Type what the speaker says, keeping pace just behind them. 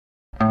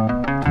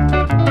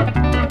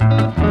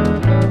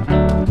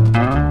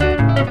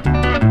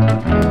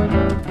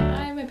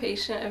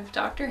patient of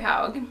Dr.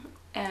 Haug,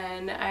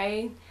 and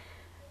I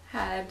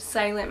had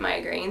silent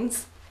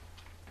migraines,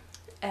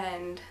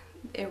 and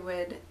it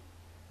would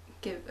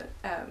give,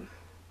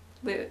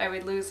 I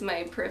would lose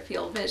my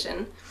peripheral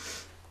vision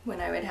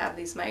when I would have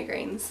these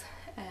migraines,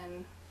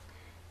 and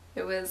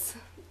it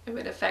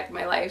would affect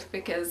my life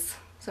because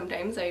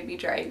sometimes I'd be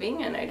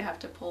driving and I'd have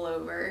to pull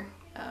over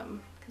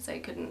because I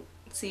couldn't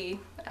see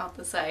out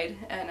the side,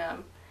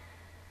 and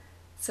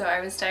so I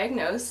was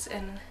diagnosed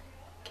and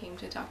came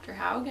to Dr.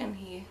 Haug, and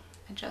he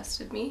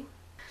adjusted me.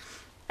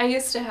 I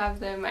used to have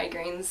the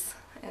migraines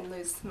and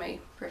lose my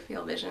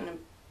peripheral vision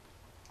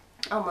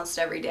almost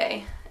every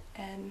day,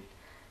 and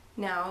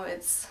now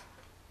it's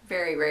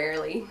very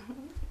rarely,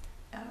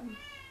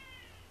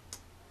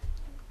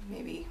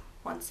 maybe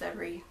once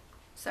every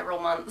several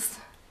months,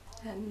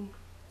 and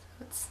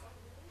it's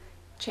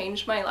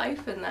changed my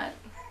life in that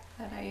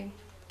I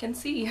can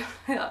see.